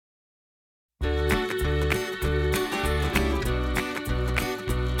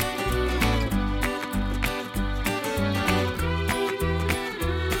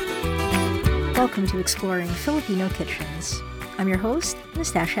Welcome to Exploring Filipino Kitchens. I'm your host,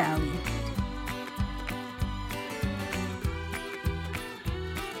 Nastasia Ali.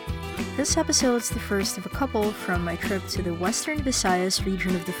 This episode's the first of a couple from my trip to the Western Visayas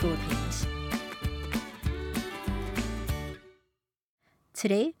region of the Philippines.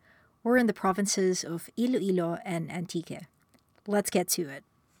 Today, we're in the provinces of Iloilo and Antique. Let's get to it.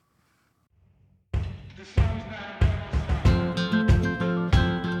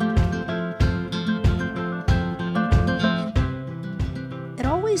 It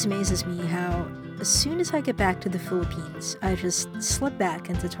always amazes me how, as soon as I get back to the Philippines, I just slip back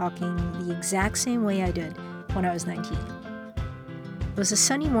into talking the exact same way I did when I was 19. It was a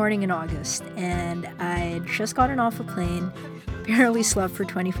sunny morning in August, and I'd just gotten off a plane, barely slept for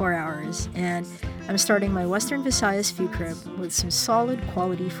 24 hours, and I'm starting my Western Visayas food trip with some solid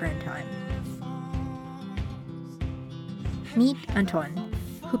quality friend time. Meet Anton,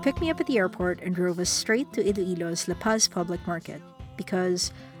 who picked me up at the airport and drove us straight to Iloilo's La Paz Public Market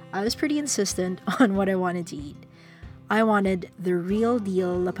because I was pretty insistent on what I wanted to eat. I wanted the real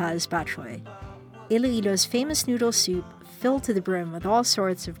deal La Paz Batchoy, Iloilo's famous noodle soup filled to the brim with all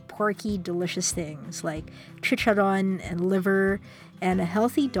sorts of porky, delicious things like chicharron and liver and a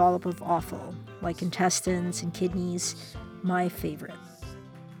healthy dollop of offal, like intestines and kidneys, my favorite.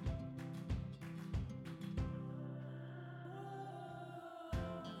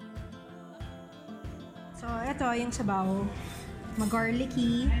 So, ito yung sabaw.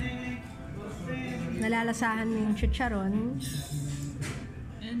 Mag-garlicky. Nalalasahan mo yung chicharon.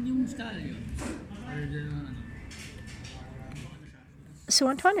 And yung scallion. So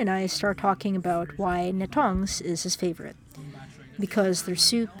Anton and I start talking about why Netongs is his favorite. Because their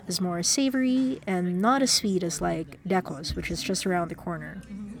soup is more savory and not as sweet as like Decos, which is just around the corner.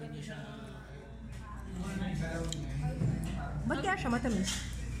 Ba't kaya siya matamis?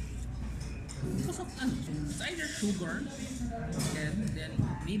 Because of so it's either sugar and then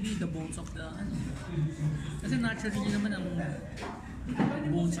maybe the bones of the kasi naturally naman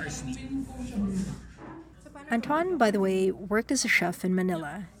ang bones are sweet. Anton, by the way, worked as a chef in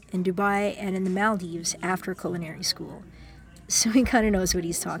Manila, in Dubai, and in the Maldives after culinary school. So he kind of knows what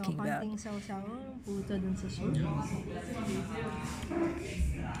he's talking about.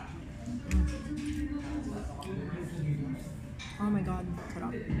 Oh my god.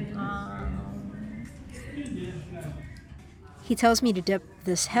 He tells me to dip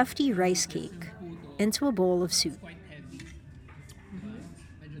this hefty rice cake into a bowl of soup.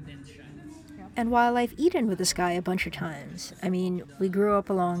 And while I've eaten with this guy a bunch of times, I mean, we grew up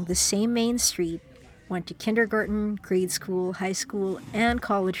along the same main street, went to kindergarten, grade school, high school, and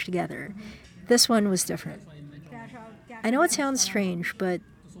college together, this one was different. I know it sounds strange, but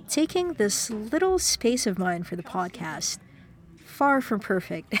taking this little space of mine for the podcast, far from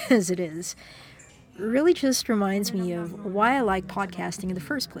perfect as it is, really just reminds me of why I like podcasting in the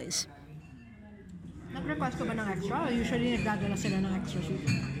first place. Nag-request ko ba ng extra? Usually nagdadala sila ng extra soup.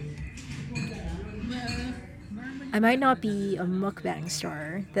 I might not be a mukbang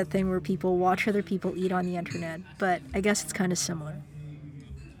star, that thing where people watch other people eat on the internet, but I guess it's kind of similar.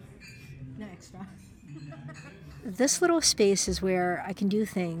 Na extra. This little space is where I can do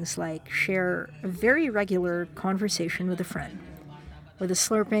things like share a very regular conversation with a friend, with the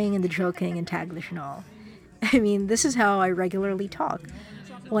slurping and the joking and Taglish and all. I mean, this is how I regularly talk,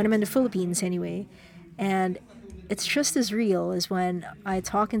 when I'm in the Philippines anyway, and it's just as real as when I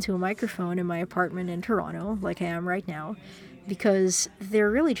talk into a microphone in my apartment in Toronto, like I am right now, because they're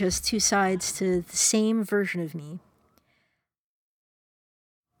really just two sides to the same version of me.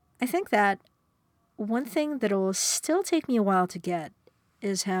 I think that one thing that'll still take me a while to get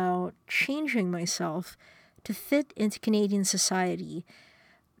is how changing myself to fit into Canadian society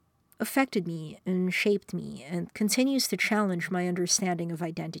affected me and shaped me and continues to challenge my understanding of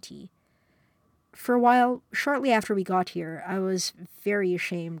identity. For a while, shortly after we got here, I was very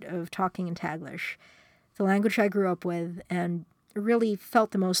ashamed of talking in Taglish, the language I grew up with and really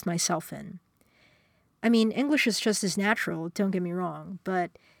felt the most myself in. I mean, English is just as natural, don't get me wrong,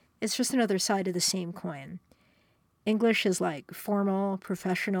 but it's just another side of the same coin. English is like formal,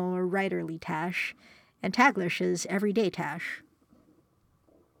 professional, or writerly Tash, and Taglish is everyday Tash.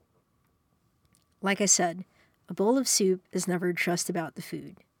 Like I said, a bowl of soup is never just about the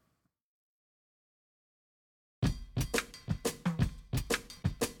food.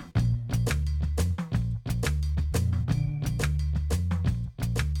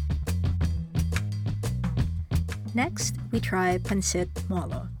 Next, we try Pancit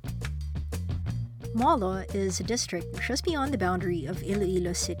Molo. Molo is a district just beyond the boundary of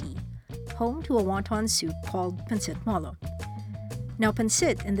Iloilo City, home to a wonton soup called Pancit Molo. Now,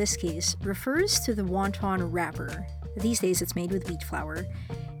 pancit, in this case, refers to the wonton wrapper. These days it's made with wheat flour,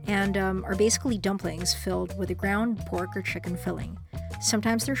 and are basically dumplings filled with a ground pork or chicken filling.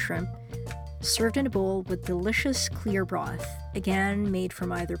 Sometimes they're shrimp, served in a bowl with delicious clear broth, again made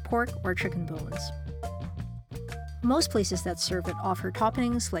from either pork or chicken bones. Most places that serve it offer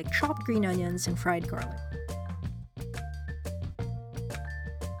toppings like chopped green onions and fried garlic.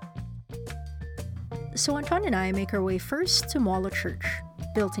 So Anton and I make our way first to Molo Church,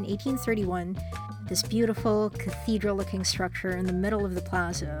 built in 1831, this beautiful cathedral-looking structure in the middle of the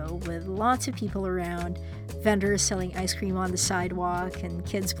plaza with lots of people around, vendors selling ice cream on the sidewalk, and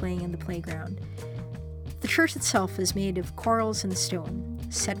kids playing in the playground. The church itself is made of corals and stone,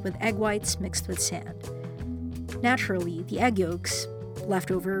 set with egg whites mixed with sand. Naturally, the egg yolks, left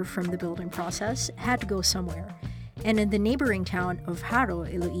over from the building process, had to go somewhere, and in the neighboring town of Haro,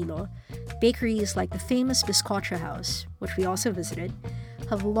 Iloilo, bakeries like the famous Biscocha House, which we also visited,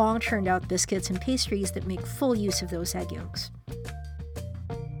 have long churned out biscuits and pastries that make full use of those egg yolks.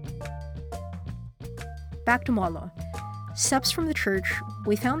 Back to Molo. Steps from the church,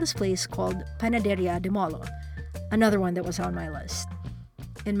 we found this place called Panaderia de Molo, another one that was on my list.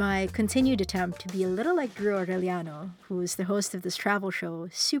 In my continued attempt to be a little like Drew Aureliano, who is the host of this travel show,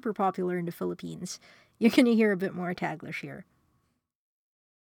 super popular in the Philippines, you're going to hear a bit more Taglish here.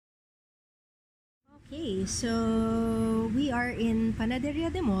 Okay, so we are in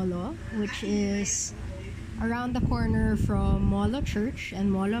Panaderia de Molo, which is around the corner from Molo Church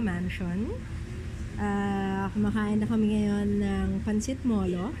and Molo Mansion. Kumakain na kami ngayon ng Pancit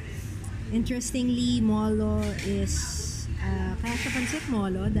Molo. Interestingly, Molo is kaya siya Pancit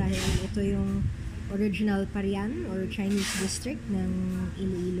Molo dahil ito yung original Parian or Chinese district ng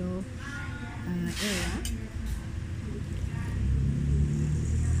Iloilo area.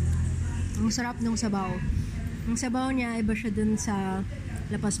 Ang sarap ng sabaw. Ang sabaw niya iba siya dun sa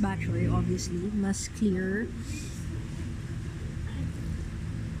Lapas Batchoy, obviously. Mas clear.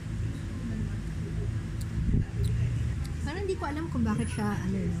 Parang hindi ko alam kung bakit siya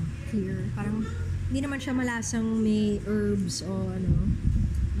clear. Parang hindi naman siya malasang may herbs o ano.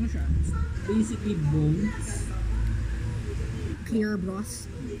 Ano siya? Basically bones. Clear broth.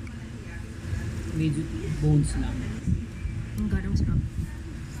 Medyo bones lang. Ang ganang sarap.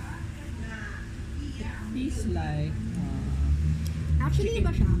 Tastes like Actually,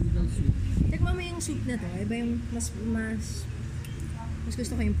 iba siya. noodle soup. Tikman mo yung soup na to. Iba yung mas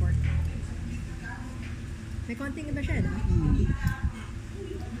gusto ko yung pork. May konting iba siya, no?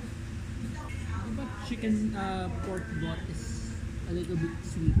 But chicken pork broth is a little bit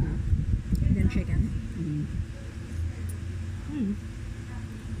sweeter. Then chicken.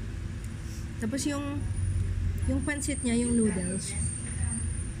 Tapos yung pancit niya, yung noodles,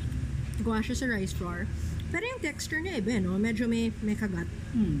 gawa siya sa rice flour. Pero yung texture niya iba, no? Medyo may kagat.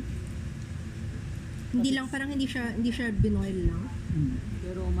 Hindi lang, parang hindi siya binoil lang.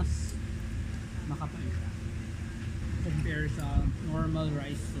 Pero mas makapal siya. Compare sa normal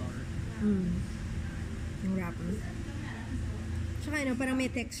rice flour. Yung wrapper. Tsaka, parang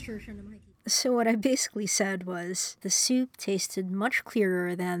may texture siya na makikita. So what I basically said was, the soup tasted much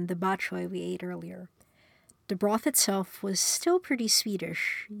clearer than the bok choy we ate earlier. The broth itself was still pretty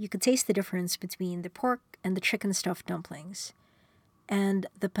sweetish. You could taste the difference between the pork and the chicken stuffed dumplings. And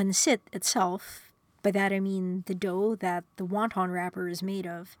the pancit itself, by that I mean the dough that the wonton wrapper is made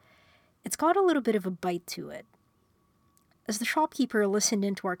of, it's got a little bit of a bite to it. As the shopkeeper listened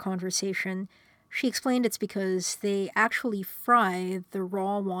into our conversation, she explained it's because they actually fry the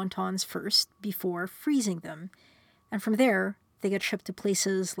raw wontons first before freezing them. And from there, they get shipped to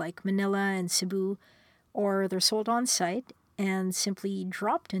places like Manila and Cebu, or they're sold on site and simply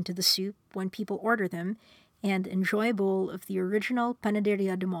dropped into the soup when people order them and enjoy a bowl of the original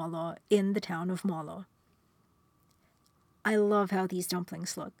Panaderia de Molo in the town of Molo. I love how these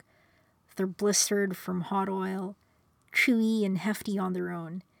dumplings look. They're blistered from hot oil, chewy and hefty on their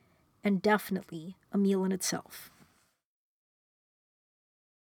own, and definitely a meal in itself.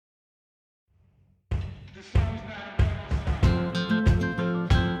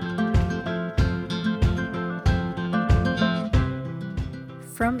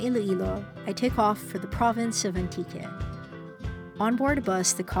 From Iloilo, I take off for the province of Antique. On board a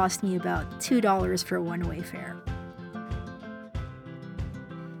bus that cost me about $2 for a one-way fare.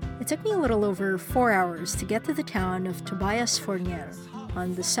 It took me a little over 4 hours to get to the town of Tobias Fornier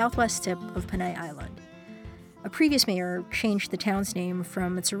on the southwest tip of Panay Island. A previous mayor changed the town's name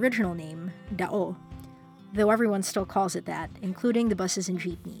from its original name, Dao, though everyone still calls it that, including the buses and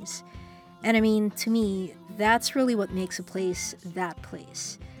jeepneys. And I mean, to me, that's really what makes a place that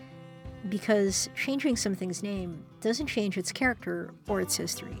place. Because changing something's name doesn't change its character or its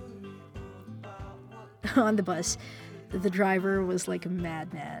history. On the bus, the driver was like a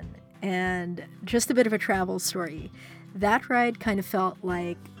madman. And just a bit of a travel story. That ride kind of felt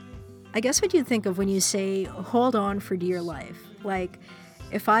like, I guess what you'd think of when you say, hold on for dear life. Like,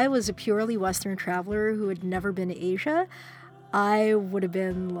 if I was a purely Western traveler who had never been to Asia, I would have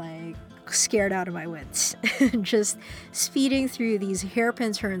been like scared out of my wits. Just speeding through these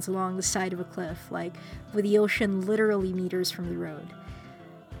hairpin turns along the side of a cliff, like with the ocean literally meters from the road.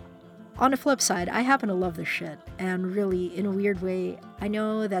 On the flip side, I happen to love this shit, and really, in a weird way, I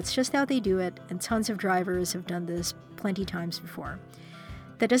know that's just how they do it, and tons of drivers have done this plenty times before.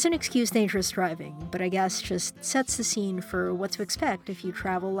 That doesn't excuse dangerous driving, but I guess just sets the scene for what to expect if you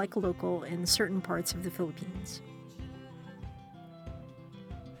travel like a local in certain parts of the Philippines.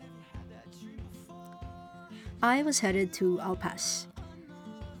 I was headed to Al Pas.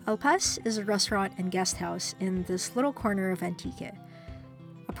 Al Pas is a restaurant and guest house in this little corner of Antique,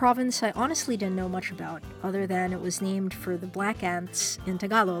 a province I honestly didn't know much about, other than it was named for the black ants in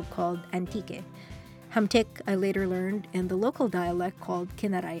Tagalog called Antique. Hamtik, I later learned, in the local dialect called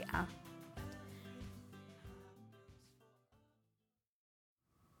Kinaraya.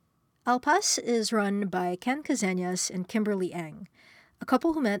 Al Pas is run by Ken Caseñas and Kimberly Eng, a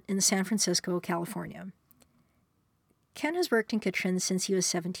couple who met in San Francisco, California. Ken has worked in kitchens since he was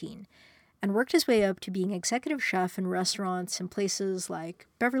 17, and worked his way up to being executive chef in restaurants in places like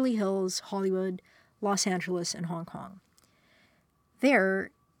Beverly Hills, Hollywood, Los Angeles, and Hong Kong. There,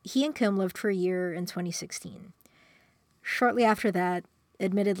 he and Kim lived for a year in 2016. Shortly after that,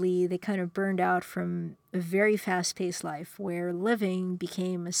 admittedly, they kind of burned out from a very fast-paced life where living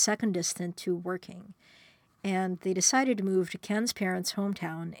became a second distant to working, and they decided to move to Ken's parents'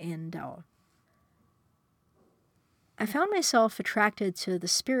 hometown in Dao. I found myself attracted to the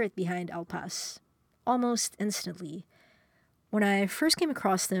spirit behind Al Pas almost instantly when I first came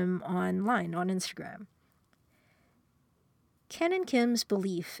across them online on Instagram. Ken and Kim's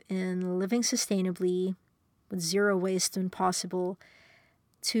belief in living sustainably, with zero waste when possible,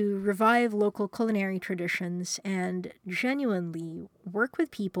 to revive local culinary traditions and genuinely work with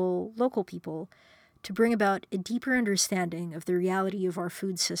people, local people, to bring about a deeper understanding of the reality of our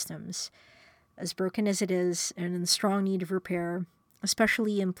food systems, as broken as it is and in strong need of repair,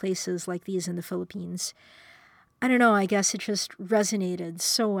 especially in places like these in the Philippines. I don't know, I guess it just resonated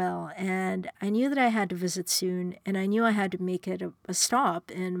so well, and I knew that I had to visit soon, and I knew I had to make it a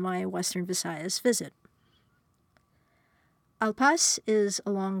stop in my Western Visayas visit. Al Pas is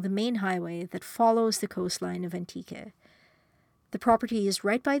along the main highway that follows the coastline of Antique. The property is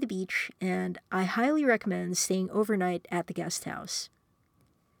right by the beach, and I highly recommend staying overnight at the guest house.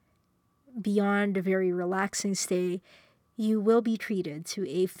 Beyond a very relaxing stay, you will be treated to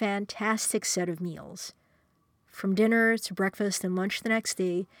a fantastic set of meals, from dinner to breakfast and lunch the next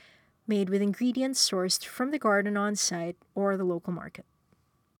day, made with ingredients sourced from the garden on site or the local market.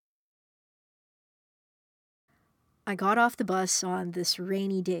 I got off the bus on this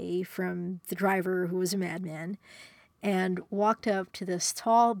rainy day from the driver, who was a madman, and walked up to this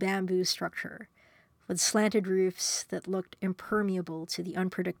tall bamboo structure with slanted roofs that looked impermeable to the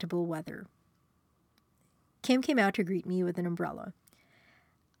unpredictable weather. Kim came out to greet me with an umbrella.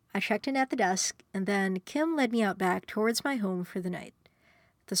 I checked in at the desk, and then Kim led me out back towards my home for the night.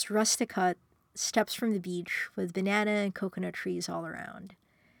 This rustic hut, steps from the beach, with banana and coconut trees all around.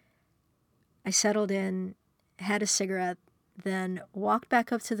 I settled in, had a cigarette, then walked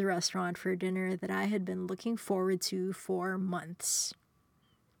back up to the restaurant for dinner that I had been looking forward to for months.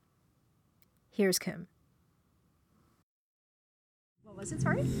 Here's Kim. What was it,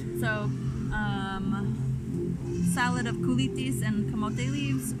 sorry? So, salad of kulitis and kamote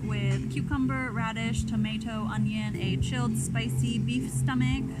leaves with cucumber, radish, tomato, onion, a chilled spicy beef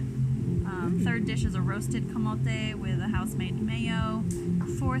stomach. Third dish is a roasted kamote with a house-made mayo.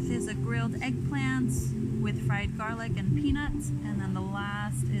 Fourth is a grilled eggplant with fried garlic and peanuts. And then the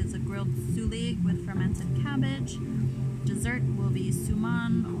last is a grilled sulig with fermented cabbage. Dessert will be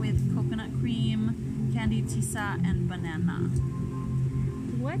suman with coconut cream, candied tisa, and banana.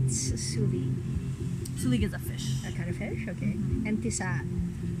 What's suli? Sulig is a fish. A kind of fish? Okay. And tisa?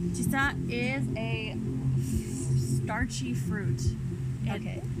 Tisa is a starchy fruit.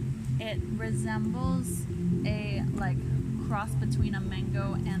 Okay. It resembles a cross between a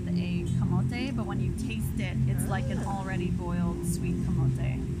mango and a kamote, but when you taste it, it's like an already boiled sweet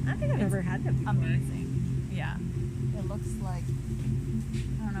kamote. I think I've never had that before. Amazing. Yeah. It looks like,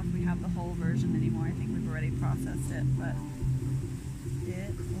 I don't know if we have the whole version anymore. I think we've already processed it, but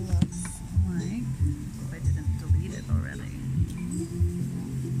it looks like, if I didn't delete it already.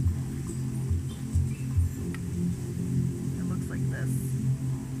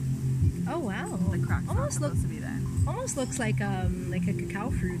 almost supposed to be there. almost looks like a cacao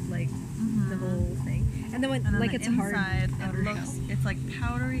fruit, like the whole thing. And then when And then like the it's a hard inside, outer it looks, shell. it's like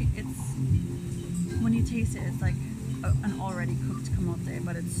powdery. When you taste it, it's like an already cooked camote,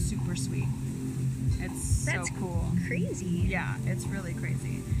 but it's super sweet. It's That's so cool. crazy. Yeah, it's really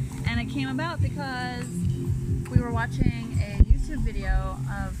crazy. And it came about because we were watching a YouTube video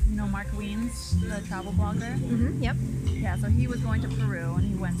of, Mark Wiens, the travel blogger. Yep. Yeah, so he was going to Peru and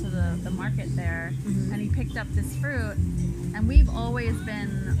he went to the market there and he picked up this fruit. And we've always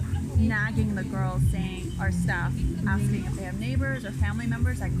been nagging the girls, saying, our staff, asking if they have neighbors or family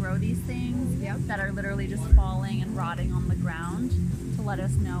members that grow these things that are literally just falling and rotting on the ground, to let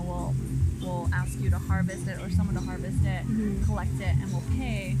us know. We'll ask you to harvest it, or someone to harvest it, collect it, and we'll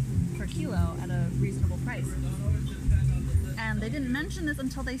pay per kilo at a reasonable price. And they didn't mention this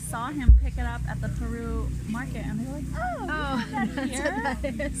until they saw him pick it up at the Peru market, and they were like, "Oh, we have that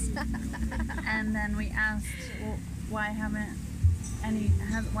here." And then we asked, "Well, why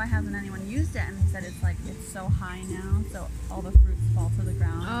hasn't anyone used it?" And he said it's so high now, so all the fruits fall to the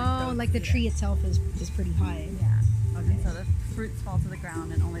ground. Oh, like the tree itself is pretty high. Yeah. Okay. And so the fruits fall to the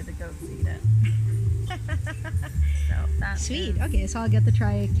ground, and only the goats eat it. So that's Sweet. Okay, so I'll get to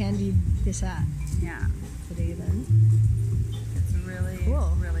try candied pisat Yeah, today then. it's really,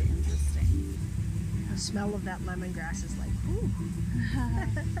 Cool. really interesting. The smell of that lemongrass is like, ooh.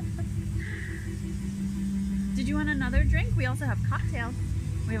 Did you want another drink? We also have cocktails.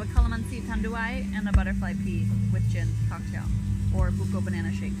 We have a calamansi tanduay and a butterfly pea with gin cocktail, or buko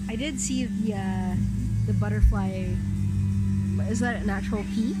banana shake. I did see the butterfly. Is that an actual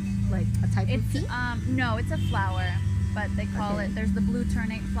pea? Like a type of It's pea? no, it's a flower, but they call Okay. it. There's the blue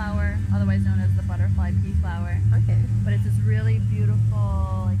ternate flower, otherwise known as the butterfly pea flower. Okay. But it's this really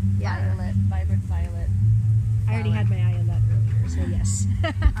beautiful, like Yeah. vibrant violet. I already had my eye on that earlier, so yes.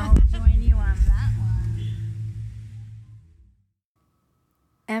 I'll join you on that one.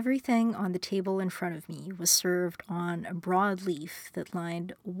 Everything on the table in front of me was served on a broad leaf that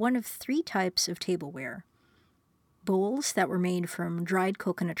lined one of 3 types of tableware: bowls that were made from dried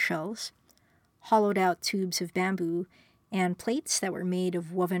coconut shells, hollowed out tubes of bamboo, and plates that were made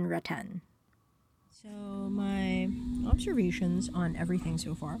of woven rattan. So my observations on everything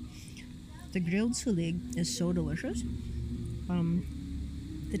so far: the grilled sulig is so delicious.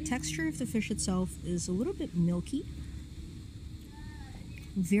 The texture of the fish itself is a little bit milky,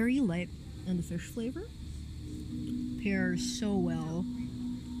 very light in the fish flavor, pairs so well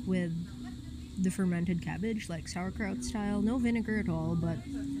with the fermented cabbage, like sauerkraut style. No vinegar at all, but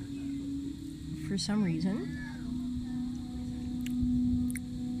for some reason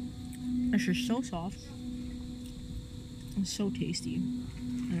it's just so soft and so tasty.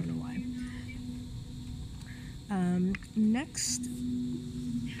 I don't know why. Next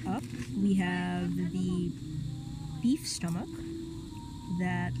up, we have the beef stomach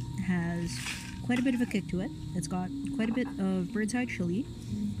that has quite a bit of a kick to it. It's got quite a bit of bird's eye chili.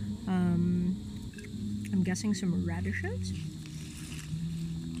 I'm guessing some radishes.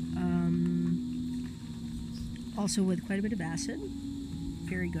 Also with quite a bit of acid.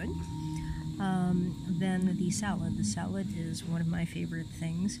 Very good. Then the salad. The salad is one of my favorite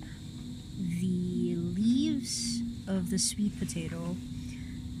things. The leaves of the sweet potato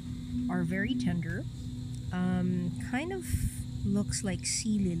are very tender. Kind of looks like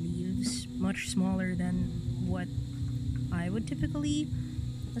celery leaves, much smaller than what I would typically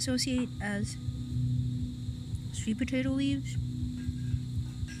associate as sweet potato leaves.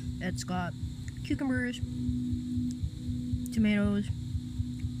 It's got cucumbers, tomatoes.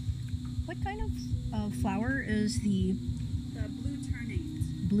 What kind of flower is the The blue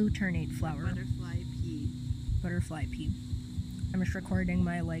ternate. blue ternate flower? Butterfly pea. Butterfly pea. I'm just recording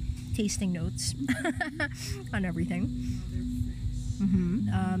my tasting notes on everything.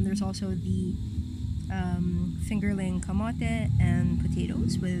 There's also the fingerling kamote and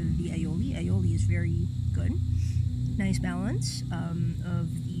potatoes with the aioli. Aioli is very good. Nice balance of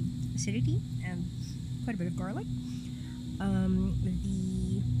the acidity and quite a bit of garlic.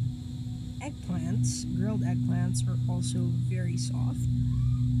 The eggplants, grilled eggplants, are also very soft.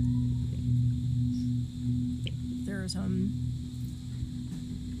 There's a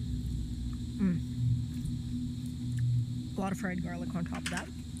lot of fried garlic on top of that.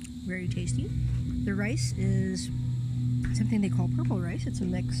 Very tasty. The rice is something they call purple rice. It's a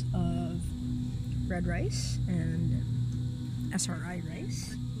mix of red rice and SRI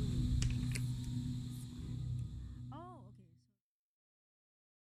rice. Oh, okay.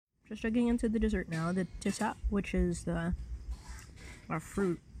 Just digging into the dessert now. The tisap, which is the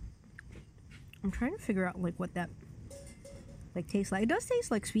fruit. I'm trying to figure out what that tastes like. It does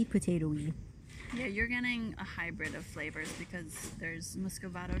taste like sweet potato-y. Yeah, you're getting a hybrid of flavors because there's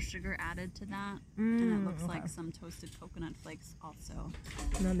muscovado sugar added to that, and it looks like some toasted coconut flakes also.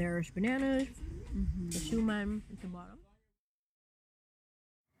 And then there's bananas, the suman at the bottom.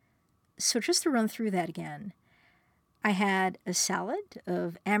 So just to run through that again, I had a salad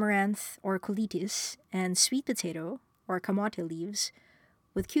of amaranth or colitis and sweet potato or camote leaves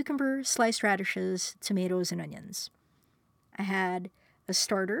with cucumber, sliced radishes, tomatoes, and onions. I had a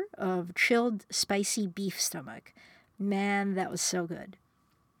starter of chilled spicy beef stomach. Man, that was so good.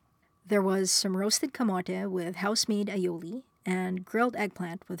 There was some roasted camote with house-made aioli and grilled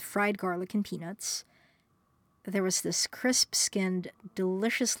eggplant with fried garlic and peanuts. There was this crisp-skinned,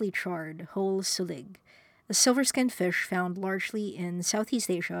 deliciously charred whole sulig, a silver-skinned fish found largely in Southeast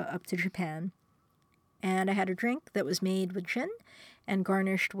Asia up to Japan. And I had a drink that was made with gin and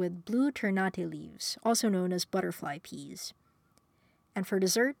garnished with blue ternate leaves, also known as butterfly peas. And for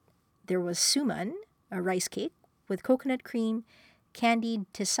dessert, there was suman, a rice cake, with coconut cream, candied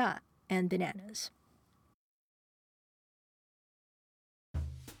tisa, and bananas.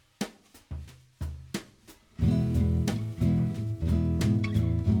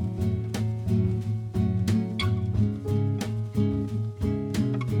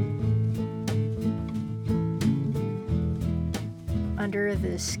 Under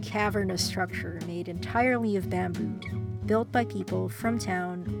this cavernous structure made entirely of bamboo, built by people from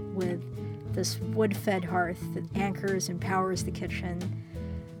town with this wood-fed hearth that anchors and powers the kitchen,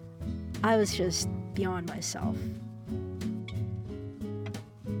 I was just beyond myself.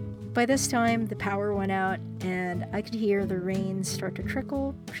 By this time, the power went out and I could hear the rain start to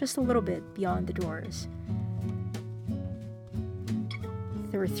trickle just a little bit beyond the doors.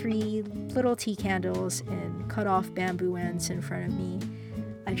 There were 3 little tea candles and cut-off bamboo ends in front of me.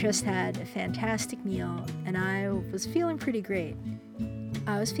 I just had a fantastic meal, and I was feeling pretty great.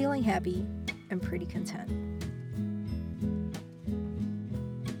 I was feeling happy and pretty content.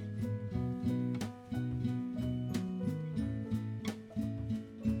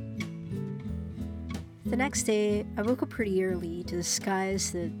 The next day, I woke up pretty early to the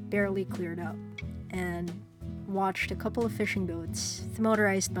skies that barely cleared up, and watched a couple of fishing boats, the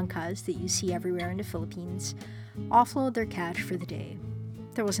motorized bangkas that you see everywhere in the Philippines, offload their catch for the day.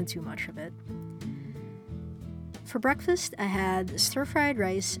 There wasn't too much of it. For breakfast, I had stir-fried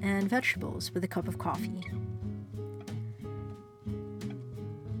rice and vegetables with a cup of coffee.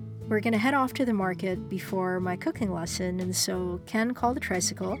 We're gonna head off to the market before my cooking lesson, and so Ken called a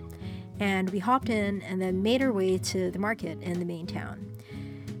tricycle, and we hopped in and then made our way to the market in the main town.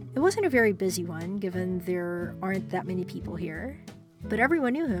 It wasn't a very busy one, given there aren't that many people here, but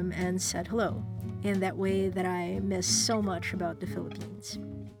everyone knew him and said hello, in that way that I miss so much about the Philippines.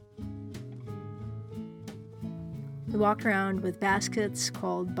 We walked around with baskets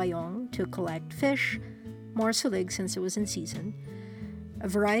called bayong to collect fish, more sulig since it was in season, a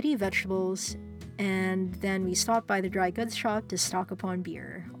variety of vegetables, and then we stopped by the dry goods shop to stock up on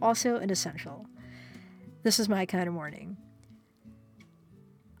beer, also an essential. This was my kind of morning.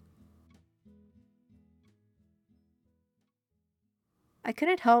 I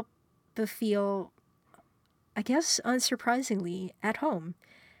couldn't help but feel, I guess unsurprisingly, at home.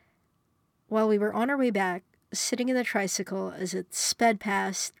 While we were on our way back, sitting in the tricycle as it sped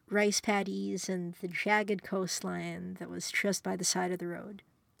past rice paddies and the jagged coastline that was just by the side of the road.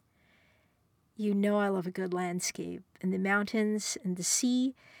 You know I love a good landscape, and the mountains and the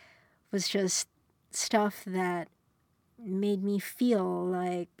sea was just stuff that made me feel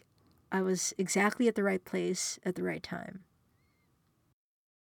like I was exactly at the right place at the right time.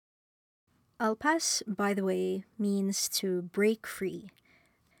 Alpas, by the way, means to break free,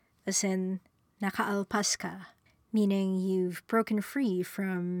 as in nakaalpas ka, meaning you've broken free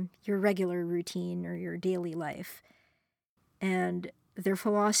from your regular routine or your daily life. And their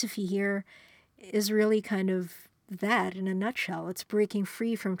philosophy here is really kind of that in a nutshell. It's breaking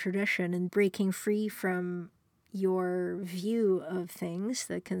free from tradition and breaking free from your view of things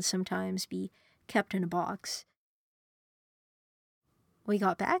that can sometimes be kept in a box. We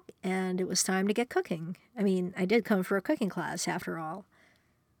got back, and it was time to get cooking. I mean, I did come for a cooking class, after all.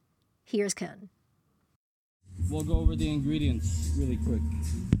 Here's Ken. We'll go over the ingredients really quick.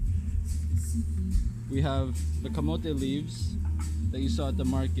 We have the camote leaves that you saw at the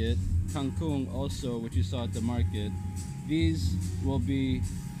market, kangkung also, which you saw at the market. These will be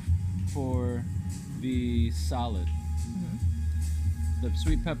for the salad. The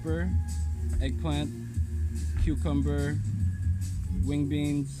sweet pepper, eggplant, cucumber, wing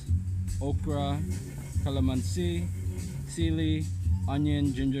beans, okra, calamansi, sili,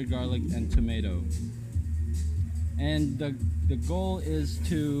 onion, ginger, garlic, and tomato. And the goal is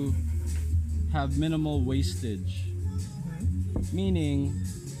to have minimal wastage. Meaning,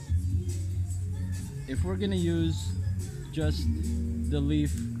 if we're gonna use just the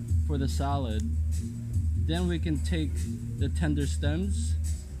leaf for the salad, then we can take the tender stems.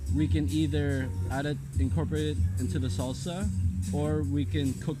 We can either incorporate it into the salsa, or we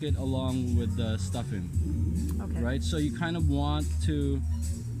can cook it along with the stuffing. Okay. Right? So you kind of want to,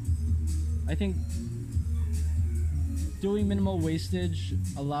 I think, doing minimal wastage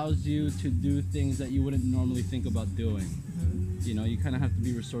allows you to do things that you wouldn't normally think about doing. You know, you kind of have to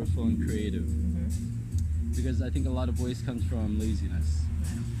be resourceful and creative. Because I think a lot of waste comes from laziness.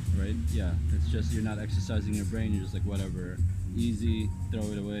 Right? Yeah. It's just you're not exercising your brain. You're just like, whatever, easy, throw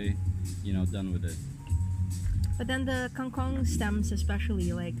it away, you know, done with it. But then the kangkong stems,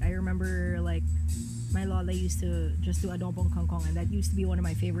 especially, like I remember, like my lola used to just do adobong kangkong, and that used to be one of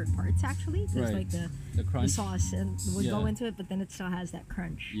my favorite parts actually, because Right. like the crunch. sauce and would go Yeah. into it, but then it still has that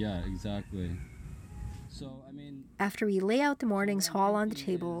crunch. Yeah, exactly. So, I mean, After we lay out the morning's haul on the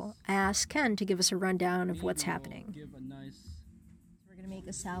table, I asked Ken to give us a rundown of what's maybe we'll happening. give a nice, We're gonna make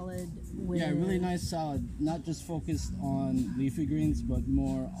a salad with yeah, really nice salad. Not just focused on leafy greens, but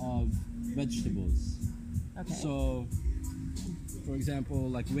more of vegetables. Okay. So, for example,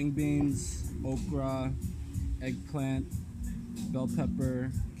 like wing beans, okra, eggplant, bell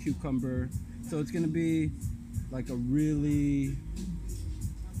pepper, cucumber. So it's gonna be like a really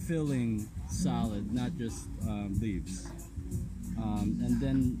filling salad, not just leaves. And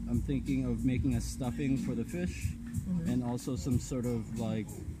then I'm thinking of making a stuffing for the fish, and also some sort of like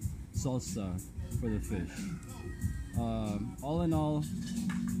salsa for the fish. All in all,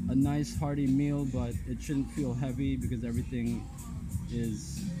 a nice hearty meal, but it shouldn't feel heavy because everything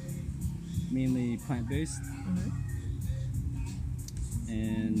is mainly plant-based.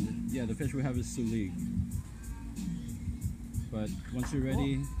 And yeah, the fish we have is sulig. But once you're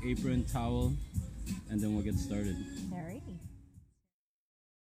ready, apron, towel, and then we'll get started. Alrighty.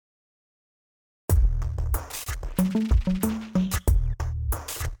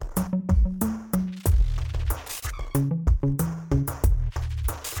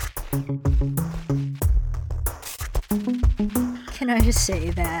 Can I just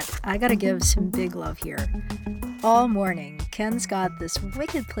say that I gotta give some big love here. All morning, Ken's got this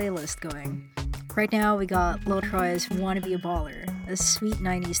wicked playlist going. Right now, we got Lil Troy's Wanna Be a Baller, a sweet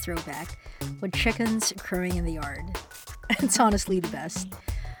 90s throwback, with chickens crowing in the yard. It's honestly the best.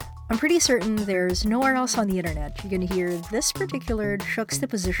 I'm pretty certain there's nowhere else on the internet you're gonna hear this particular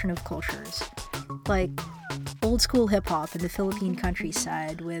juxtaposition of cultures. Like old school hip hop in the Philippine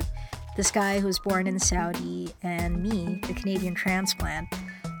countryside with this guy who was born in Saudi and me, the Canadian transplant,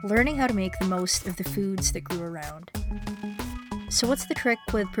 learning how to make the most of the foods that grew around. So what's the trick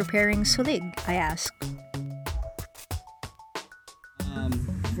with preparing sulig? I asked.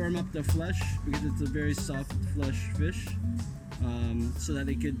 Firm up the flesh because it's a very soft flesh fish, so that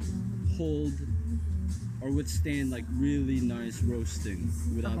it could hold or withstand like really nice roasting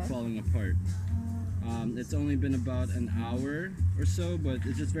without falling apart. It's only been about an hour or so, but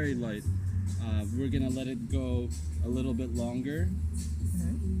it's just very light. We're gonna let it go a little bit longer.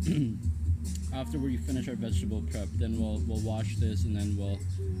 After we finish our vegetable prep, then we'll wash this, and then we'll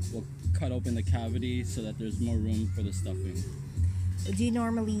cut open the cavity so that there's more room for the stuffing. Do you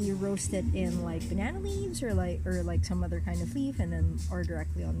normally roast it in like banana leaves or like some other kind of leaf, and then or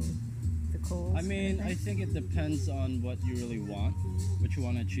directly on the coals? I mean, I think it depends on what you really want, what you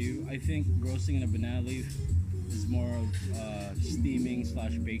want to achieve. I think roasting in a banana leaf is more of steaming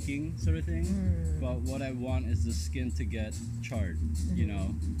 / baking sort of thing. But what I want is the skin to get charred, you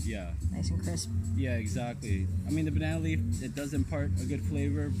know? Yeah. Nice and crisp. Yeah, exactly. I mean, the banana leaf, it does impart a good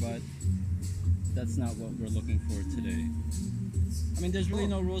flavor, but that's not what we're looking for today. I mean, there's really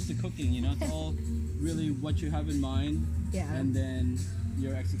no rules to cooking, you know? It's all really what you have in mind, Yeah. and then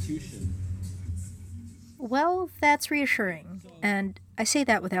your execution. Well, that's reassuring, and I say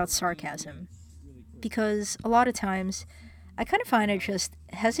that without sarcasm, because a lot of times I kind of find I just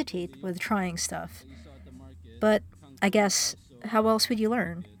hesitate with trying stuff. But I guess, how else would you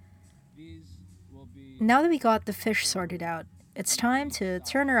learn? Now that we got the fish sorted out, it's time to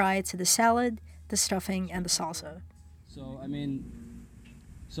turn our eye to the salad, the stuffing, and the salsa. So, I mean,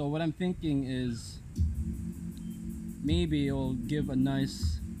 so what I'm thinking is maybe it'll give a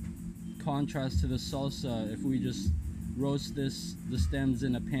nice contrast to the salsa if we just roast the stems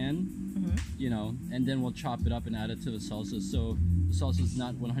in a pan, you know, and then we'll chop it up and add it to the salsa. So the salsa is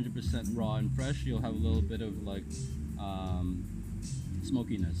not 100% raw and fresh. You'll have a little bit of like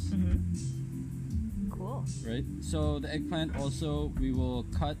smokiness, Cool. right? So the eggplant also we will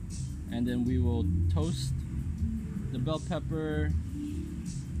cut, and then we will toast the bell pepper.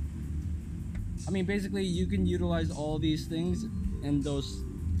 I mean, basically, you can utilize all these things in those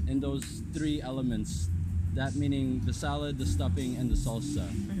three elements. That meaning the salad, the stuffing, and the salsa,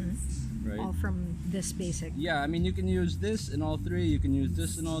 right? All from this basic. Yeah, I mean, you can use this in all three. You can use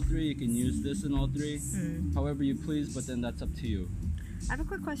this in all three. You can use this in all three. However you please, but then that's up to you. I have a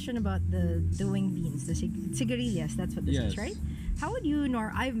quick question about the winged beans, the sigarilyas. That's what this Yes. is, right? How would you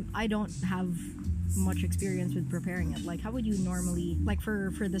I don't have much experience with preparing it. Like, how would you normally, like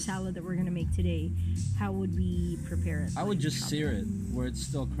for the salad that we're gonna make today? How would we prepare it? I would Like, just chop sear it where it's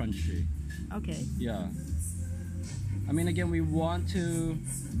still crunchy. Okay. Yeah. I mean, again, we want to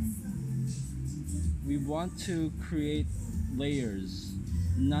create layers,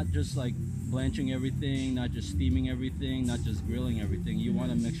 not just like blanching everything, not just steaming everything, not just grilling everything. You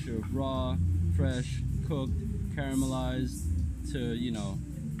want a mixture of raw, fresh, cooked, caramelized, to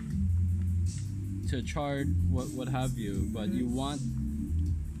to charred, what have you. But you want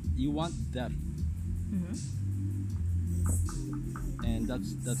depth, and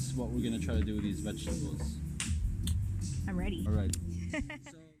that's what we're gonna try to do with these vegetables. I'm ready. All right.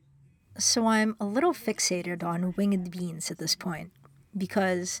 So I'm a little fixated on winged beans at this point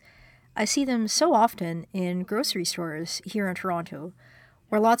because I see them so often in grocery stores here in Toronto,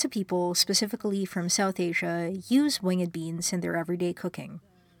 where lots of people, specifically from South Asia, use winged beans in their everyday cooking.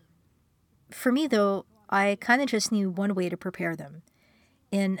 For me, though, I kind of just knew one way to prepare them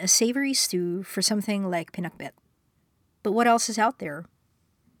in a savory stew for something like pinakbet. But what else is out there?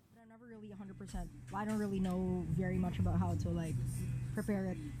 I'm never really 100%. I don't really know very much about how to like prepare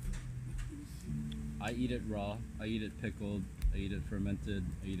it. I eat it raw. I eat it pickled. I eat it fermented.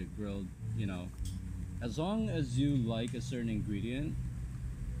 I eat it grilled. As long as you like a certain ingredient,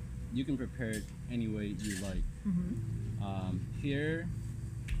 you can prepare it any way you like. Here,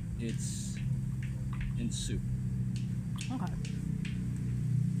 it's in soup. Okay.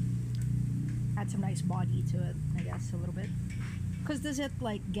 Add some nice body to it, I guess, a little bit. Because does it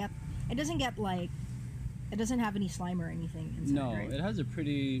like it doesn't get like, it doesn't have any slime or anything inside, No, right? it has a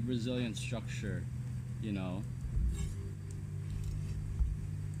pretty resilient structure,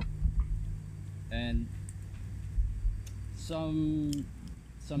 And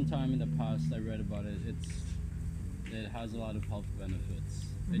sometime in the past I read about it. It has a lot of health benefits.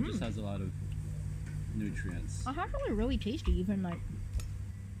 It just has a lot of nutrients. It's actually really tasty, even like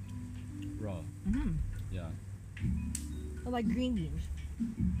Raw. Yeah. like green beans,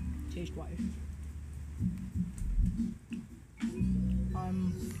 taste wise.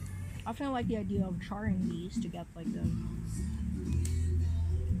 I feel like the idea of charring these to get like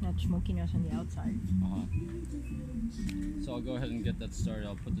that smokiness on the outside. So I'll go ahead and get that started.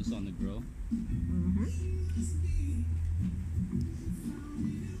 I'll put this on the grill.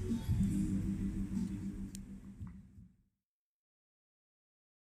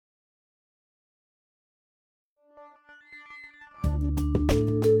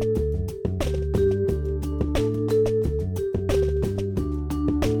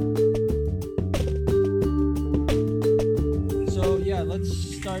 So yeah, let's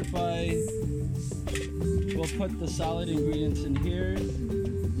start by, we'll put the salad ingredients in here.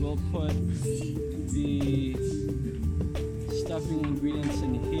 We'll put the stuffing ingredients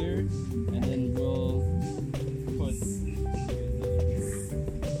in here, and then we'll put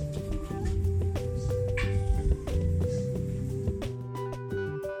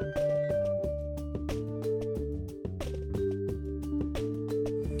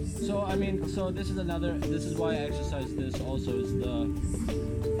so this is why I exercise this also, is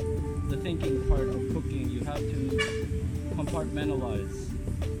the thinking part of cooking. You have to compartmentalize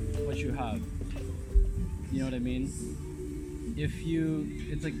what you have. You know what I mean?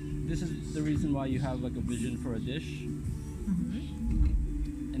 It's like, this is the reason why you have like a vision for a dish.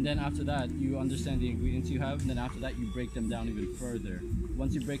 And then after that, you understand the ingredients you have, and then after that, you break them down even further.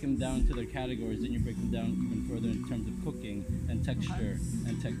 Once you break them down into their categories, then you break them down even further in terms of cooking and texture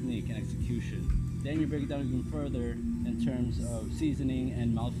and technique and execution. Then you break it down even further in terms of seasoning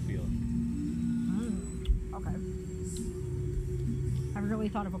and mouthfeel. Okay. I haven't really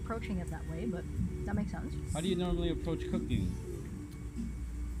thought of approaching it that way, but that makes sense. How do you normally approach cooking?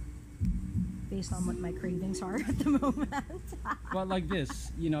 Based on what my cravings are at the moment. But like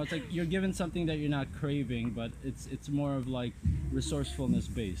this, it's like you're given something that you're not craving, but it's more of like resourcefulness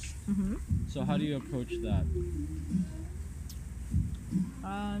based. So how do you approach that?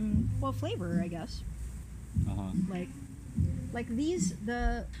 Well, flavor, I guess. Like these,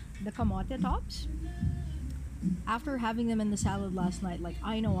 the kamote tops. After having them in the salad last night, like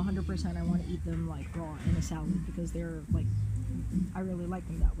I know 100% I want to eat them like raw in a salad because they're like, I really like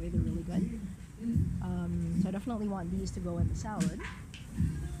them that way. They're really good. So I definitely want these to go in the salad.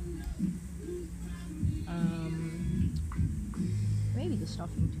 Maybe the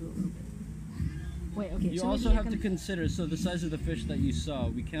stuffing too a little bit. Wait, okay. You so also maybe I have to can- consider, so the size of the fish that you saw,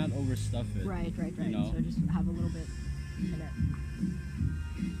 we cannot overstuff it. Right. You know? So just have a little bit in it.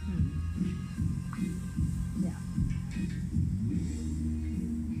 Yeah.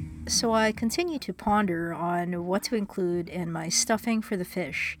 So I continue to ponder on what to include in my stuffing for the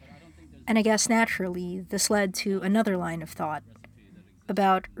fish, and I guess naturally this led to another line of thought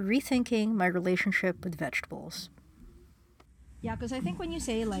about rethinking my relationship with vegetables. Yeah, because I think when you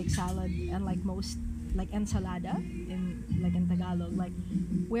say like salad and like most like ensalada in Tagalog, like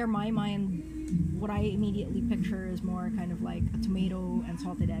where my mind, what I immediately picture is more kind of like a tomato and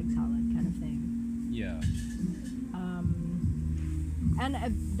salted egg salad kind of thing. Yeah. And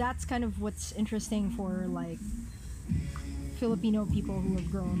that's kind of what's interesting for like Filipino people who have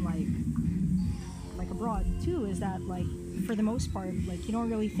grown like abroad too, is that like for the most part like you don't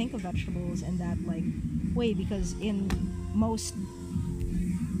really think of vegetables in that like way, because in most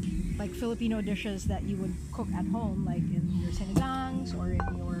like Filipino dishes that you would cook at home, like in your sinigangs or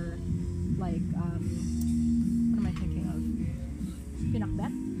in your like what am I thinking of,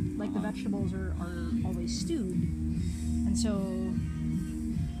 pinakbet, like the vegetables are always stewed, and so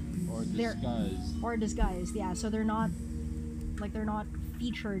Or They're- disguised. or disguised, yeah, so they're not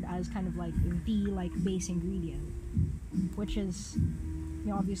featured as kind of like the like base ingredient, which is, you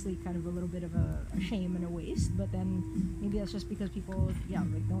know, obviously kind of a little bit of a shame and a waste, but then maybe that's just because people, yeah,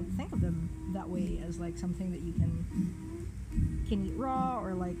 like don't think of them that way as like something that you can eat raw,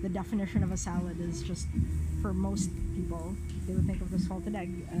 or like the definition of a salad is just, for most people they would think of the salted egg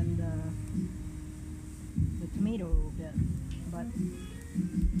and the tomato bit, but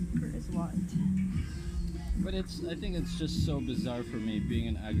there is what. But I think it's just so bizarre for me, being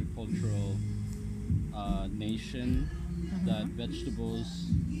an agricultural nation, that vegetables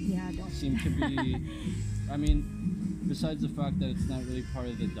Yeah, don't. seem to be, I mean, besides the fact that it's not really part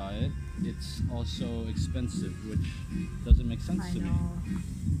of the diet, it's also expensive, which doesn't make sense I to know.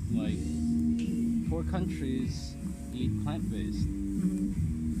 me. Like, poor countries eat plant-based.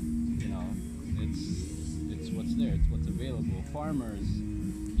 You know, it's what's there, it's what's available. Farmers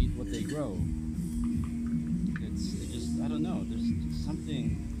eat what they grow. It just, I don't know, there's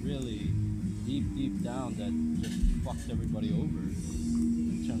something really deep down that just fucks everybody over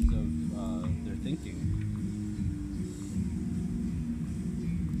in terms of their thinking.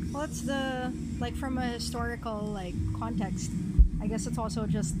 Well, it's the, like, from a historical like context, I guess it's also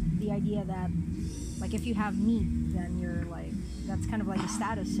just the idea that like if you have meat, then you're like, that's kind of like a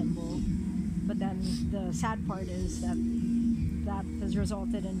status symbol. But then the sad part is that that has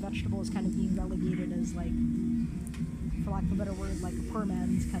resulted in vegetables kind of being relegated as like, for lack of a better word, like a poor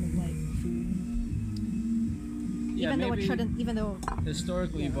man's kind of like food. Yeah, Even though it maybe shouldn't, even though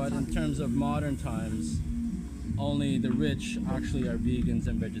historically, Yeah, but that's in not- terms of modern times, only the rich actually are vegans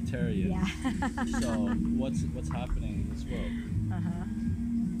and vegetarians. yeah. So what's happening in this world?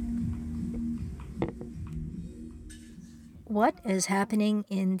 What is happening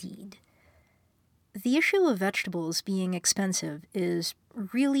indeed? The issue of vegetables being expensive is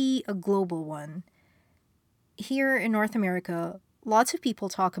really a global one. Here in North America, lots of people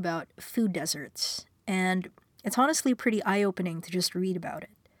talk about food deserts, and it's honestly pretty eye-opening to just read about it.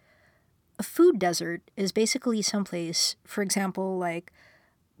 A food desert is basically someplace, for example, like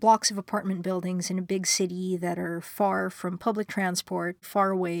blocks of apartment buildings in a big city that are far from public transport,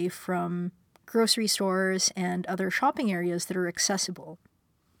 far away from grocery stores and other shopping areas that are accessible.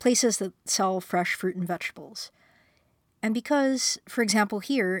 Places that sell fresh fruit and vegetables. And because, for example,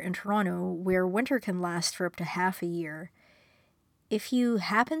 here in Toronto, where winter can last for up to half a year, if you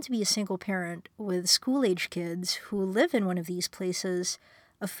happen to be a single parent with school-age kids who live in one of these places,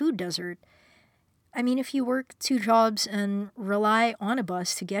 a food desert, I mean, if you work 2 jobs and rely on a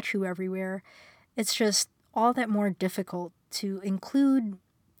bus to get you everywhere, it's just all that more difficult to include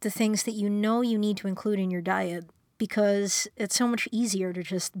the things that you know you need to include in your diet, because it's so much easier to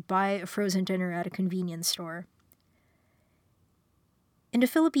just buy a frozen dinner at a convenience store. In the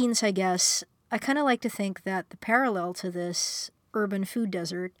Philippines, I guess, I kind of like to think that the parallel to this urban food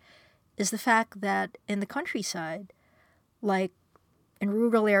desert is the fact that in the countryside, like in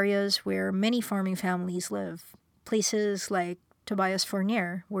rural areas where many farming families live, places like Tobias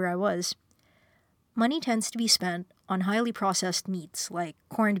Fournier, where I was, money tends to be spent on highly processed meats like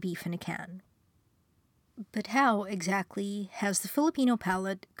corned beef in a can. But how exactly has the Filipino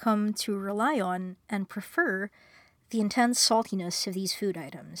palate come to rely on and prefer the intense saltiness of these food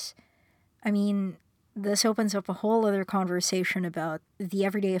items? I mean, this opens up a whole other conversation about the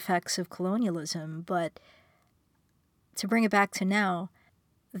everyday effects of colonialism, but to bring it back to now,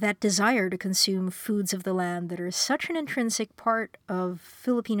 that desire to consume foods of the land that are such an intrinsic part of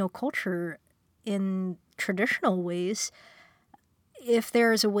Filipino culture in traditional ways, if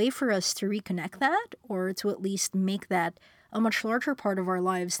there is a way for us to reconnect that, or to at least make that a much larger part of our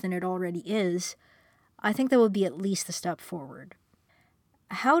lives than it already is, I think that would be at least a step forward.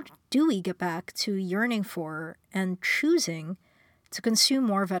 How do we get back to yearning for and choosing to consume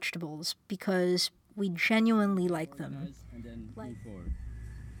more vegetables because we genuinely like them? Organize and then move forward.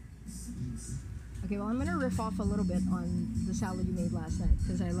 Okay, well, I'm gonna riff off a little bit on the salad you made last night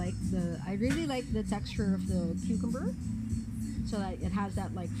because I really like the texture of the cucumber, so that it has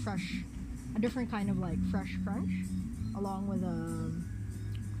that like fresh, a different kind of like fresh crunch, along with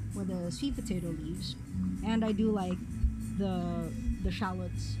the sweet potato leaves, and I do like the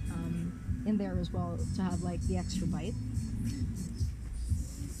shallots in there as well to have like the extra bite.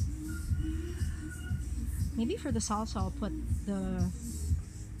 Maybe for the salsa, I'll put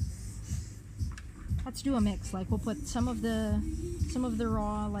let's do a mix. Like we'll put some of the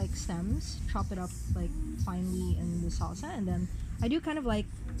raw like stems, chop it up like finely in the salsa, and then I do kind of like,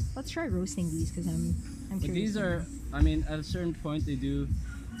 let's try roasting these because I'm But curious. these are, I mean, at a certain point they do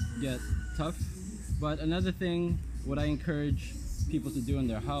get tough. But another thing, what I encourage people to do in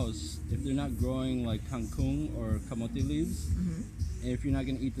their house, if they're not growing like kangkung or kamote leaves, and if you're not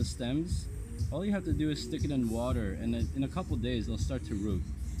gonna eat the stems, all you have to do is stick it in water, and then in a couple days they'll start to root.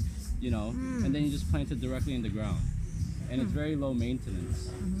 You know, and then you just plant it directly in the ground, and it's very low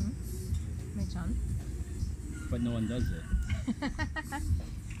maintenance. Makes sense. But no one does it.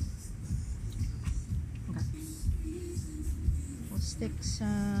 Okay. We'll stick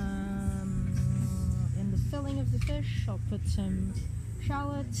some in the filling of the fish. I'll put some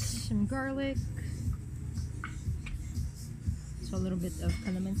shallots, some garlic, so a little bit of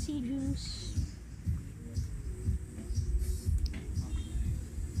calamansi juice.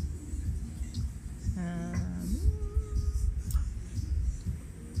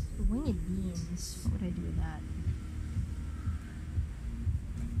 Winged beans. What would I do with that?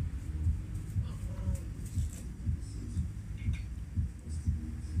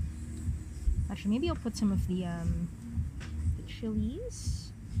 Actually, maybe I'll put some of the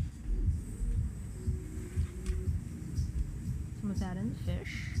chilies. Some of that in the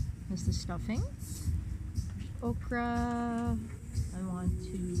fish as the stuffing. Okra I want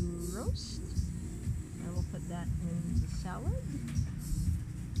to roast. I will put that in the salad.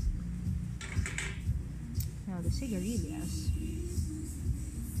 Now the sigarilyas.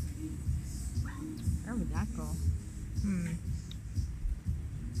 Where would that go?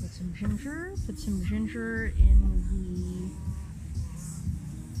 Put some ginger. Put some ginger in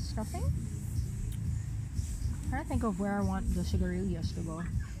the stuffing. I'm trying to think of where I want the sigarilyas to go.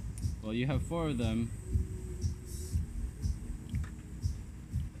 Well, you have 4 of them.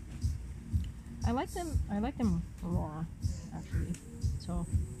 I like them raw, actually. So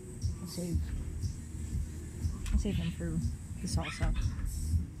I'll save them for the salsa.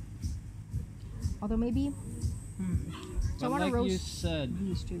 Although maybe, so I But want like to you roast said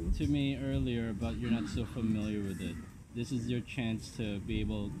these two. to me earlier about you're not so familiar with it. This is your chance to be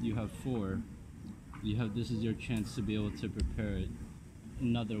able. You have 4. This is your chance to be able to prepare it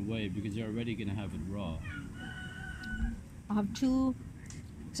another way because you're already gonna have it raw. I'll have 2.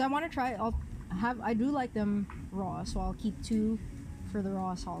 So I want to try. I do like them raw, so I'll keep 2 for the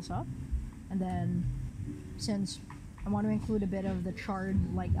raw salsa, and then since I want to include a bit of the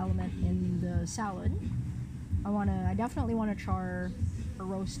charred like element in the salad, I definitely want to char or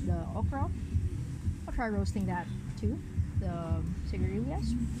roast the okra. I'll try roasting that too, the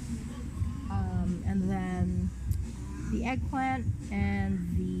sigarilyas, and then the eggplant and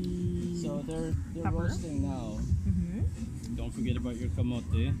the So they're pepper. roasting now. Don't forget about your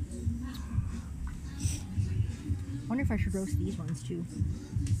kamote. I wonder if I should roast these ones too.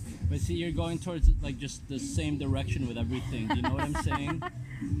 But see, you're going towards like just the same direction with everything. Do you know what I'm saying?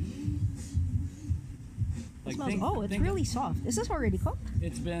 It smells. It's really soft. Is this already cooked?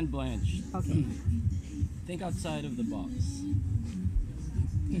 It's been blanched. Okay. Think outside of the box.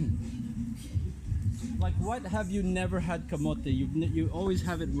 Like, what have you never had kamote? You always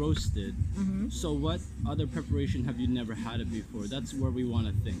have it roasted. So what other preparation have you never had it before? That's where we want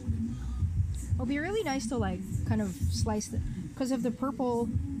to think. It'll be really nice to like kind of slice it because of the purple.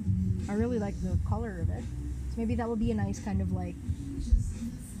 I really like the color of it. So maybe that would be a nice kind of like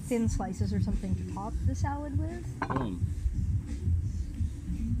thin slices or something to top the salad with. Boom.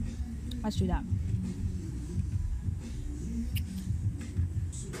 Let's do that.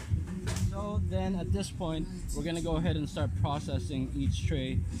 So then at this point, we're gonna go ahead and start processing each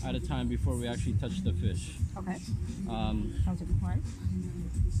tray at a time before we actually touch the fish. Okay. Um, Sounds like a plan.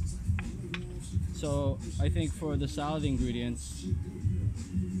 so I think for the salad ingredients,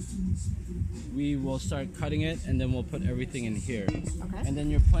 we will start cutting it and then we'll put everything in here. Okay. And then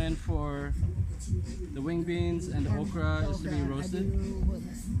your plan for the wing beans and the okra is to be roasted?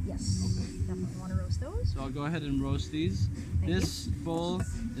 Yes. Definitely want to roast those. So I'll go ahead and roast these. Thank This bowl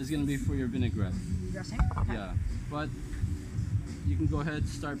is going to be for your vinaigrette. Dressing. Okay. Yeah, but you can go ahead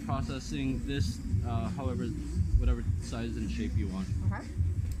start processing this whatever size and shape you want. Okay.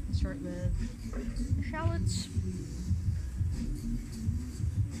 Let's start with the shallots.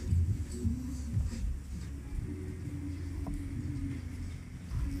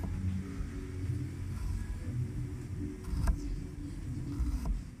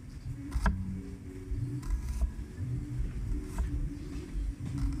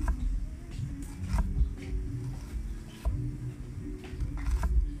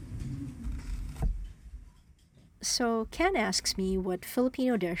 So, Ken asks me what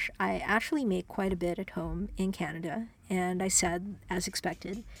Filipino dish I actually make quite a bit at home in Canada, and I said, as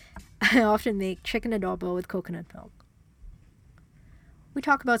expected, I often make chicken adobo with coconut milk. We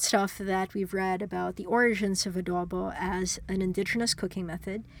talk about stuff that we've read about the origins of adobo as an indigenous cooking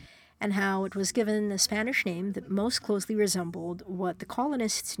method, and how it was given a Spanish name that most closely resembled what the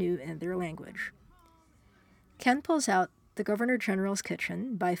colonists knew in their language. Ken pulls out The Governor General's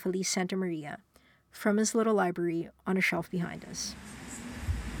Kitchen by Feliz Santa Maria from his little library on a shelf behind us.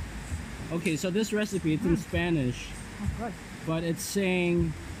 Okay, so this recipe, it's in Spanish, Oh, good. but it's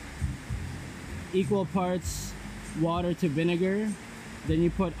saying equal parts water to vinegar. Then you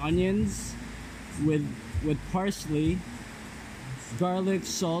put onions with parsley, garlic,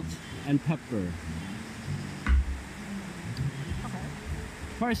 salt, and pepper. Okay.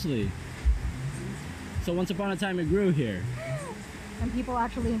 Parsley. So once upon a time it grew here. And people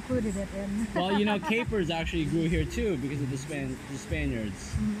actually included it in. Well, you know, capers actually grew here too because of the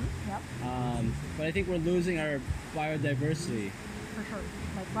Spaniards. Yep, But I think we're losing our biodiversity. for sure.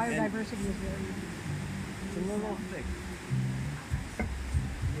 Like biodiversity is very. It's a little thick.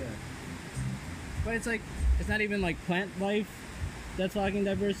 Yeah. But it's like, it's not even like plant life that's lacking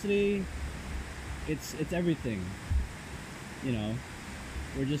diversity. It's everything. You know,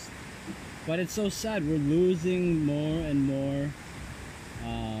 we're just, but it's so sad. We're losing more and more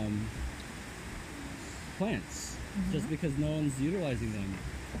plants just because no one's utilizing them.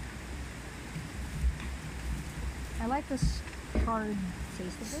 I like this charred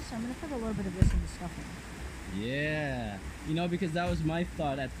taste of this. I'm gonna put a little bit of this in the stuffing. Yeah, you know, because that was my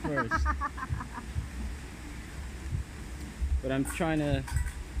thought at first. But I'm trying to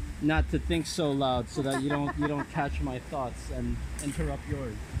not to think so loud so that you don't catch my thoughts and interrupt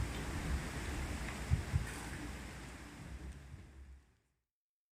yours.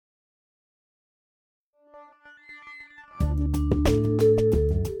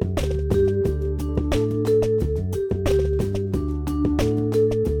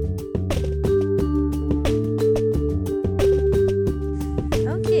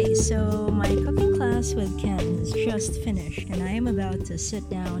 Okay, so my cooking class with Ken is just finished, and I am about to sit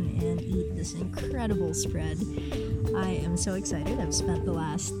down and eat this incredible spread. I am so excited. I've spent the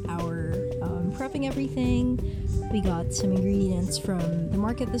last hour prepping everything. We got some ingredients from the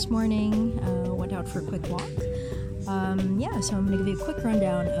market this morning, went out for a quick walk. So I'm going to give you a quick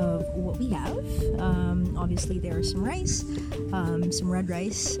rundown of what we have. Obviously, there's some rice, some red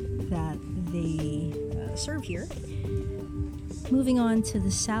rice that they serve here. Moving on to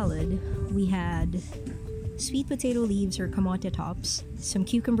the salad, we had sweet potato leaves or kamote tops, some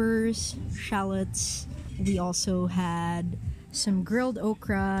cucumbers, shallots. We also had some grilled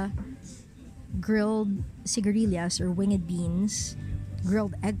okra, grilled sigarilyas or winged beans,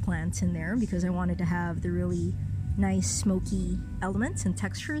 grilled eggplants in there because I wanted to have the really nice smoky elements and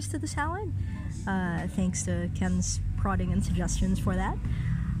textures to the salad. Thanks to Ken's prodding and suggestions for that.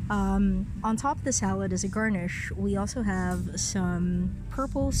 On top of the salad as a garnish, we also have some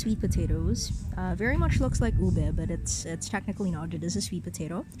purple sweet potatoes. Very much looks like ube, but it's technically not. It is a sweet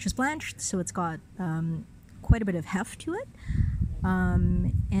potato. It's just blanched, so it's got quite a bit of heft to it.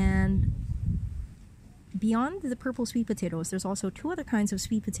 And beyond the purple sweet potatoes, there's also two other kinds of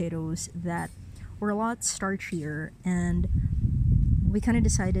sweet potatoes that were a lot starchier, and we kind of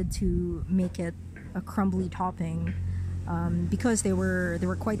decided to make it a crumbly topping. Because they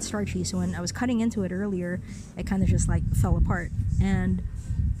were quite starchy, so when I was cutting into it earlier, it kind of just like fell apart. And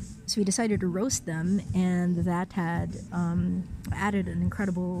so we decided to roast them, and that had added an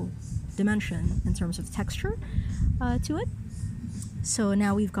incredible dimension in terms of texture to it. So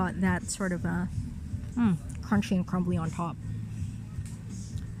now we've got that sort of crunchy and crumbly on top.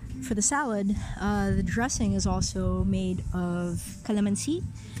 For the salad, the dressing is also made of calamansi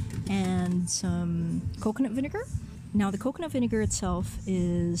and some coconut vinegar. Now, the coconut vinegar itself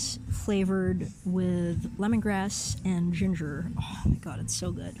is flavored with lemongrass and ginger. Oh my god, it's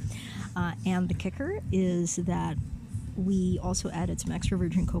so good. And the kicker is that we also added some extra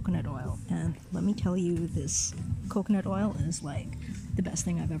virgin coconut oil. And let me tell you, this coconut oil is like the best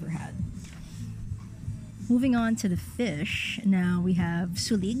thing I've ever had. Moving on to the fish, now we have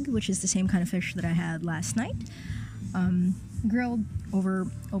sulig, which is the same kind of fish that I had last night. Grilled over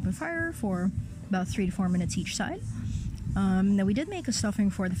open fire for about 3 to 4 minutes each side. Now we did make a stuffing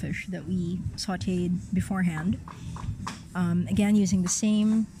for the fish that we sauteed beforehand. Again, using the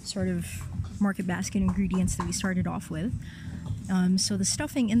same sort of market basket ingredients that we started off with. So the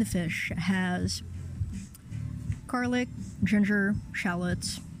stuffing in the fish has garlic, ginger,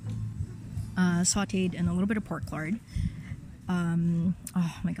 shallots, sauteed in a little bit of pork lard.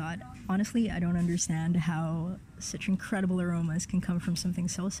 Oh my god, honestly, I don't understand how such incredible aromas can come from something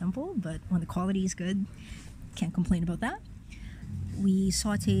so simple, but when the quality is good, can't complain about that. We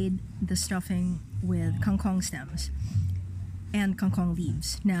sauteed the stuffing with kangkong stems and kangkong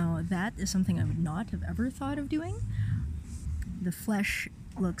leaves. Now, that is something I would not have ever thought of doing. The flesh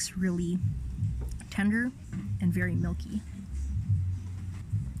looks really tender and very milky.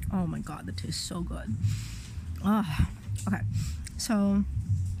 Oh my god, that tastes so good. Okay, so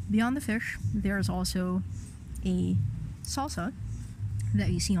beyond the fish, there's also a salsa that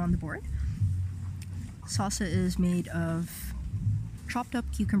you see on the board. Salsa is made of chopped up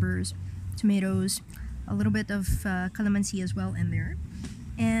cucumbers, tomatoes, a little bit of calamansi as well in there.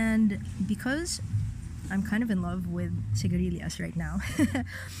 And because I'm kind of in love with sigarilyas right now,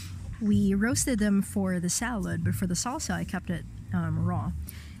 we roasted them for the salad, but for the salsa I kept it raw.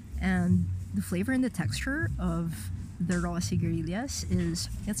 And the flavor and the texture of the raw sigarilyas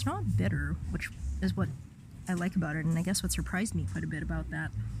it's not bitter, which is what I like about it, and I guess what surprised me quite a bit about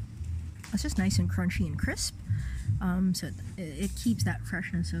that. It's just nice and crunchy and crisp, so it keeps that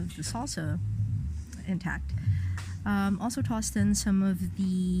freshness of the salsa intact. Also tossed in some of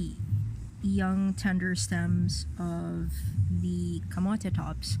the young tender stems of the camote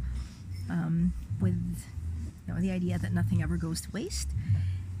tops, with the idea that nothing ever goes to waste.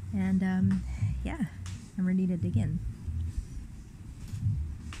 And yeah, I'm ready to dig in.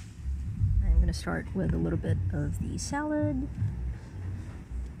 I'm going to start with a little bit of the salad.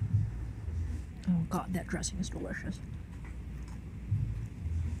 Oh god, that dressing is delicious.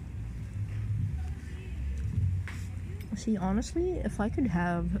 See, honestly, if I could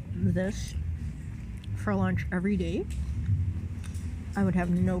have this for lunch every day, I would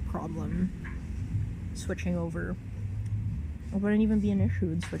have no problem switching over. It wouldn't even be an issue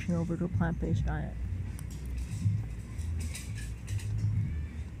in switching over to a plant-based diet.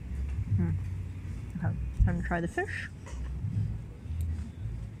 Okay, time to try the fish.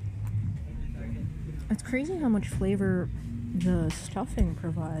 It's crazy how much flavor the stuffing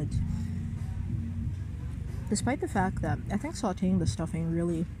provides. Despite the fact that I think sauteing the stuffing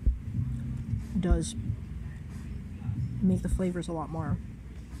really does make the flavors a lot more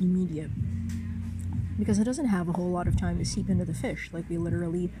immediate, because it doesn't have a whole lot of time to seep into the fish. Like, we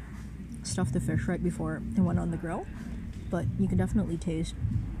literally stuffed the fish right before it went on the grill, but you can definitely taste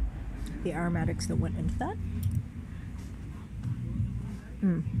the aromatics that went into that.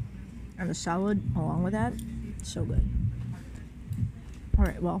 And the salad along with that, so good.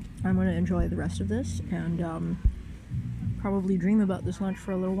 Alright, well, I'm going to enjoy the rest of this and probably dream about this lunch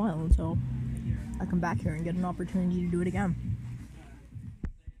for a little while until I come back here and get an opportunity to do it again.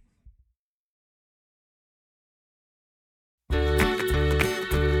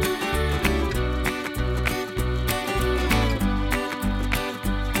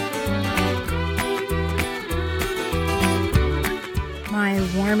 My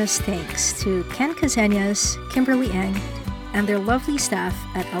warmest thanks to Ken Caseñas, Kimberly Eng, and their lovely staff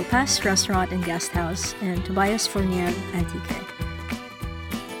at El Pas Restaurant and Guesthouse in Tobias Fournier, Antique.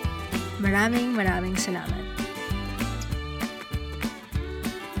 Maraming salamat.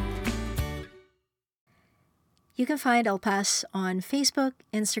 You can find El Pas on Facebook,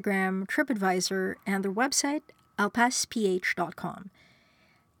 Instagram, TripAdvisor, and their website, elpasph.com.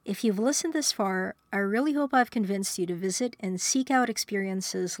 If you've listened this far, I really hope I've convinced you to visit and seek out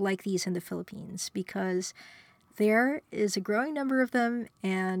experiences like these in the Philippines, because there is a growing number of them,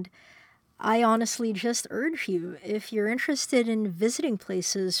 and I honestly just urge you, if you're interested in visiting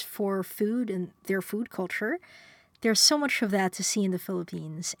places for food and their food culture, there's so much of that to see in the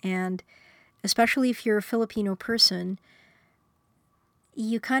Philippines. And especially if you're a Filipino person,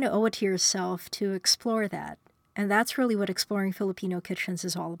 you kind of owe it to yourself to explore that. And that's really what Exploring Filipino Kitchens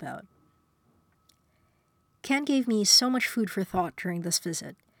is all about. Ken gave me so much food for thought during this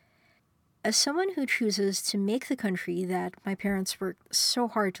visit. As someone who chooses to make the country that my parents worked so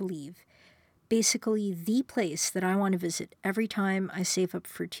hard to leave, basically the place that I want to visit every time I save up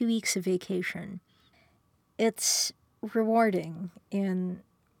for 2 weeks of vacation, it's rewarding in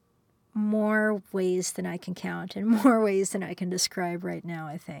more ways than I can count, in more ways than I can describe right now,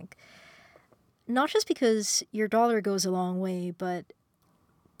 I think. Not just because your dollar goes a long way, but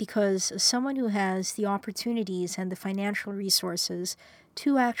because as someone who has the opportunities and the financial resources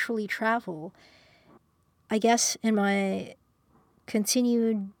to actually travel, I guess in my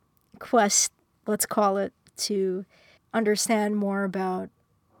continued quest, let's call it, to understand more about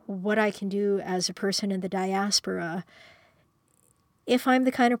what I can do as a person in the diaspora, if I'm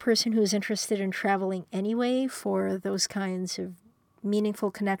the kind of person who's interested in traveling anyway for those kinds of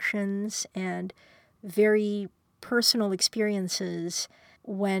meaningful connections and very personal experiences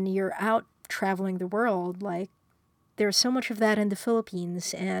when you're out traveling the world, like there's so much of that in the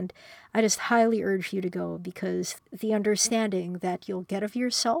Philippines, and I just highly urge you to go, because the understanding that you'll get of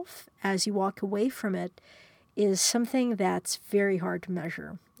yourself as you walk away from it is something that's very hard to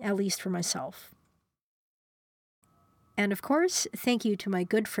measure, at least for myself. And of course, thank you to my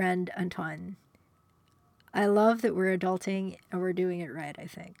good friend Anton. I love that we're adulting and we're doing it right, I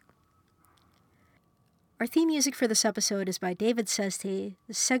think. Our theme music for this episode is by David Seste.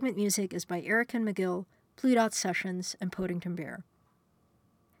 The segment music is by Eric and McGill, Blue Dot Sessions, and Podington Bear.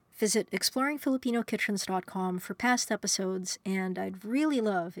 Visit exploringfilipinokitchens.com for past episodes, and I'd really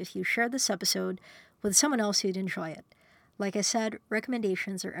love if you shared this episode with someone else who'd enjoy it. Like I said,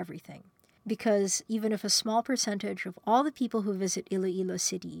 recommendations are everything. Because even if a small percentage of all the people who visit Iloilo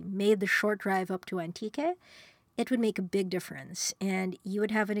City made the short drive up to Antique, it would make a big difference, and you would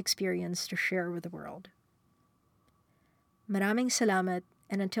have an experience to share with the world. Maraming salamat,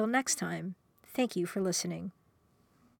 and until next time, thank you for listening.